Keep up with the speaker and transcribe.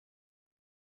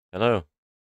Hello.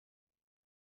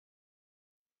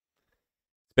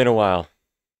 It's been a while.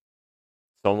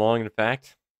 So long, in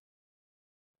fact.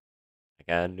 I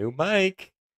got a new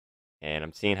mic, and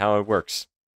I'm seeing how it works.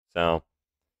 So,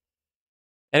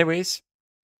 anyways,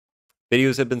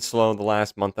 videos have been slow the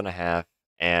last month and a half,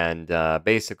 and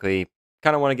basically,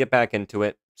 kind of want to get back into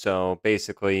it. So,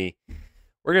 basically,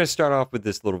 we're going to start off with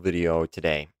this little video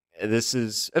today. This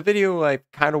is a video I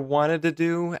kind of wanted to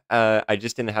do. I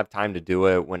just didn't have time to do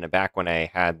it back when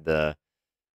I had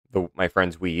my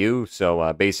friend's Wii U.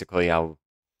 So, basically, I'll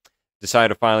decided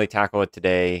to finally tackle it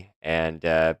today and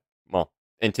well,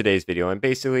 in today's video, and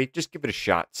basically just give it a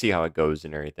shot, see how it goes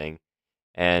and everything.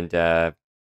 And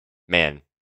man,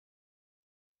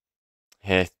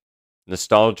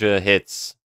 nostalgia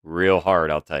hits real hard,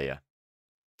 I'll tell you.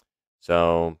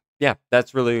 So yeah,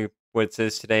 that's really what it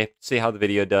is today. See how the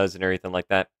video does and everything like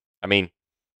that. I mean,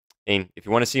 if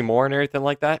you want to see more and everything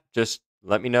like that, just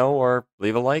let me know or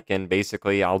leave a like, and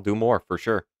basically I'll do more for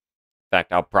sure. In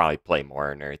fact, I'll probably play more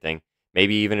and everything.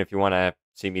 Maybe even if you want to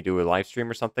see me do a live stream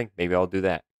or something, maybe I'll do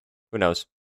that. Who knows?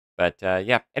 But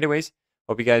yeah, anyways,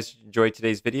 hope you guys enjoyed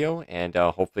today's video, and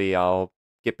hopefully I'll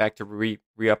get back to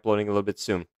re-uploading a little bit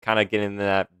soon. Kind of get into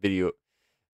that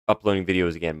uploading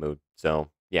videos again mood. So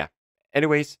yeah.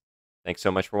 Anyways, thanks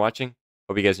so much for watching.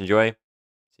 Hope you guys enjoy.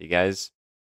 See you guys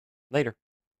later.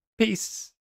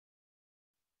 Peace.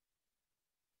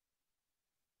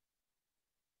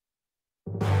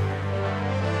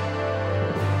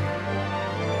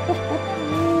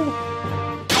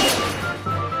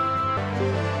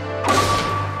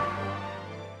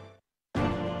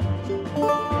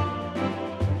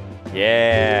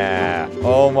 Yeah.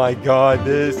 Oh my god,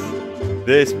 this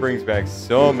brings back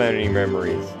so many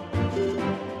memories.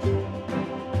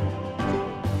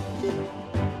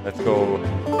 Let's go to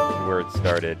where it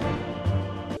started.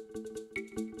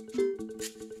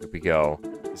 Here we go.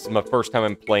 This is my first time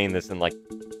I'm playing this in like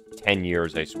 10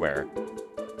 years, I swear.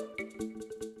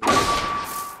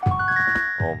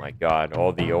 Oh my god,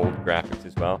 all the old graphics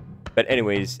as well. But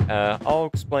anyways, I'll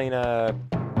explain,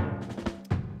 apparently,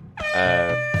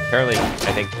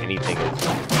 I think anything is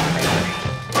targetable.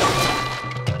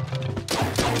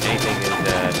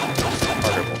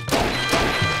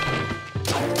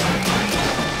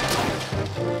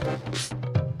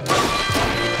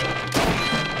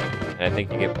 And I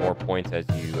think you get more points as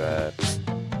you,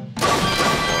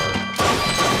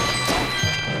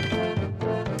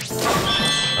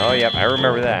 Oh, yep, I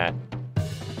remember that.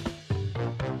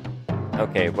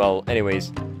 Okay, well,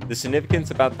 anyways, the significance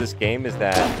about this game is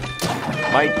that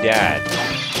my dad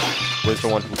was the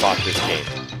one who bought this game.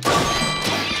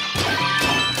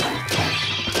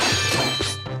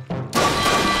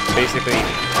 Basically,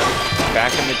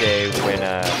 back in the day when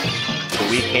the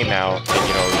Wii came out, and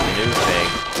you know, it was the new thing.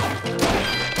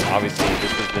 Obviously,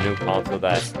 this was the new console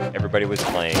that everybody was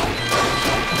playing.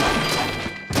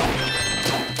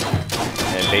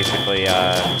 And basically,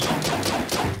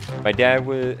 my dad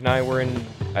and I were in,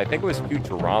 I think it was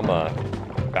Futurama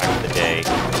back in the day.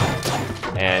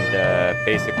 And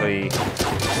basically,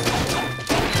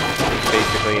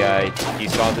 he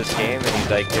saw this game and he's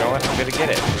like, you know what, I'm gonna get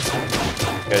it.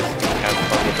 Because he was having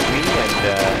fun with the Wii, and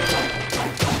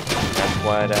that's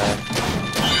what,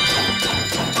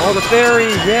 oh, the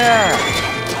fairy, yeah!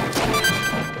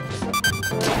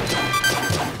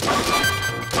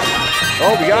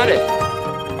 Oh, we got it!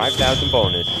 5,000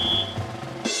 bonus.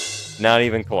 Not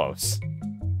even close.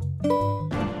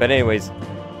 But anyways,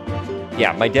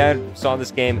 yeah, my dad saw this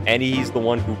game, and he's the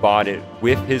one who bought it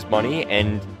with his money,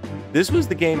 and this was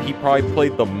the game he probably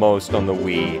played the most on the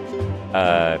Wii,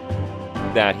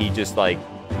 that he just, like,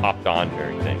 hopped on and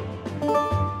everything.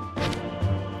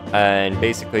 And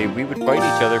basically, we would fight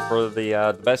each other for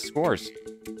the best scores.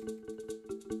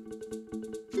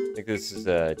 I think this is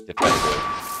a defensive.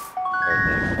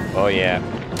 Oh, yeah.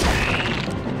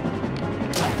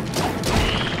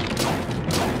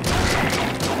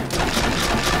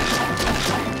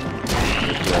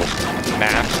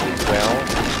 Map as well.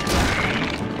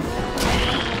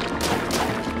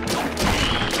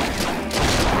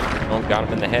 Oh, got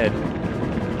him in the head.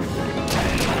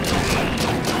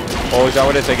 Oh, is that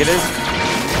what I think it is?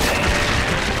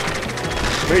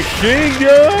 Machine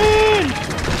gun!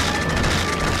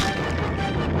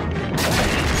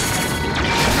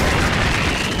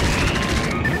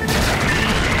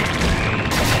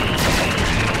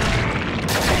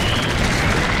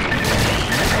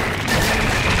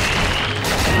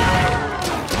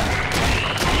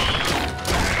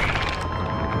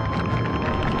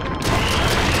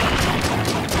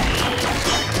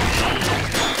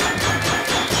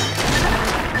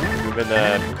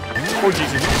 Oh,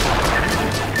 Jesus.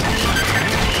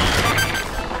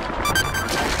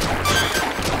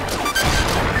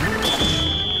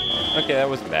 Okay, that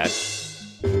wasn't bad.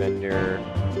 Bender,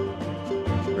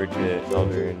 Bridget,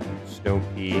 Eldrin, Snow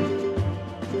Peak,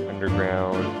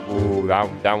 Underground. Ooh,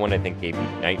 that one I think gave me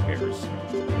nightmares.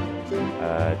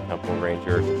 Temple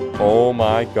Ranger. Oh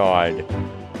my god.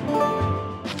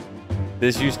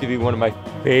 This used to be one of my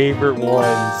favorite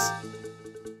ones.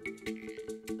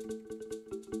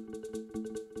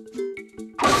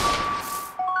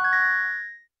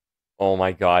 Oh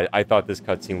my god, I thought this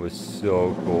cutscene was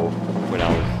so cool when I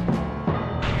was...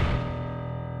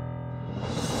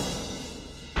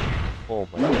 Oh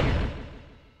my god.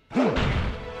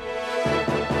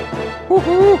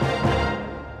 Woohoo!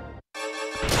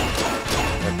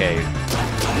 Okay.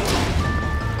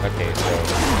 Okay, so...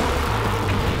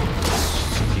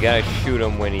 You gotta shoot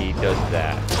him when he does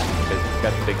that. Because he's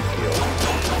got the big shield.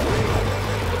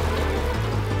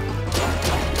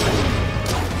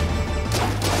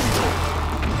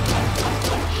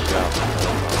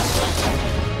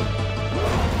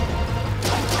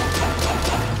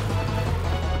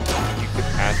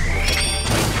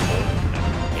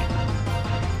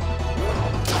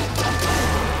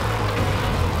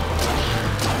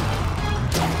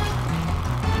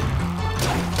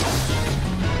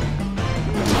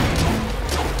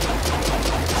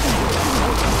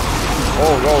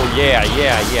 Oh,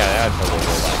 yeah, that's a little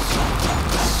like...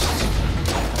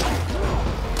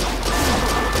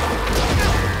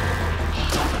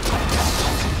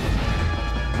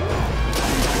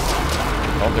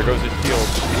 Oh, there goes his shield.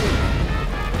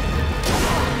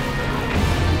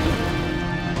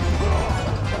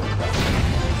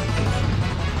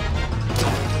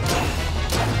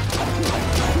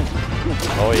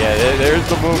 Oh yeah, there's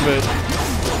the movement.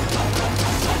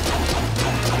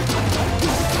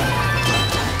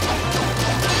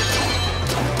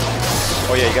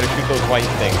 Oh yeah, you gotta shoot those white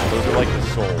things. Those are like the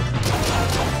soul.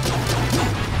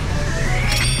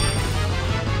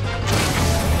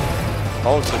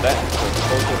 Oh, so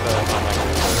those are the...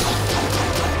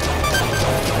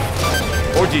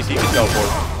 Oh geez, he can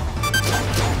teleport.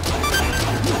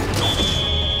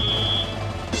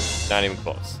 Not even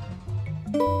close.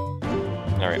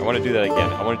 Alright, I want to do that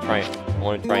again. I want to try and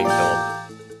kill him.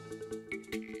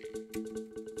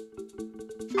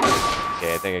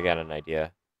 Okay, I think I got an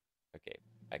idea. Okay,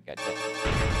 I got that.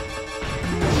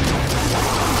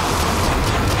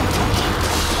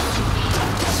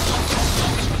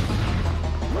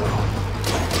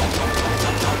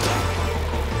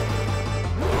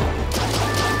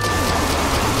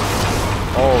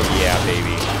 Oh yeah,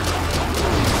 baby.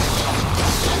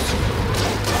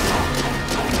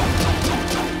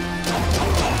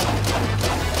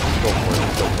 Go for it,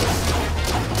 go for it.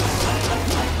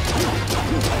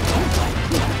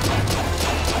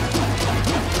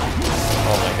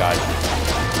 Oh my god.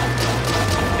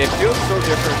 It feels so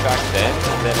different back then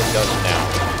than it does now.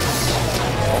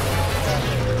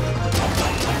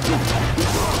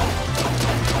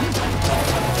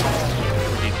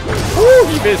 Woo!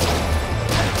 He missed!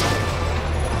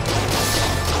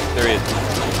 There he is.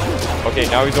 Okay,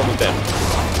 now he's almost dead.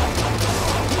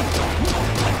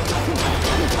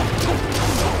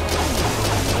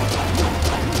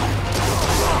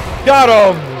 Got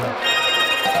him!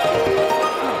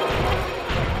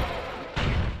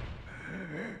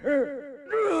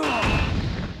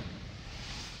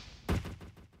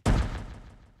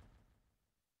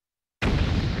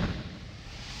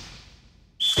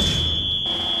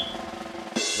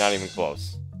 Not even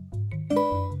close.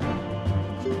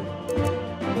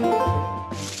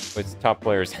 It's top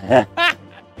players.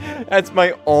 That's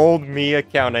my old me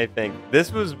account, I think.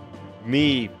 This was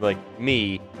me,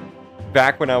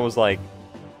 back when I was like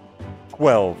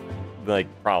 12, like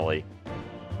probably.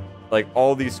 Like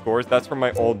all these scores, that's from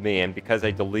my old me, and because I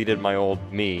deleted my old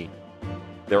me,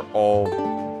 they're all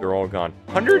gone.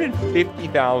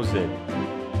 150,000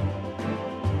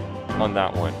 on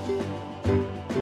that one.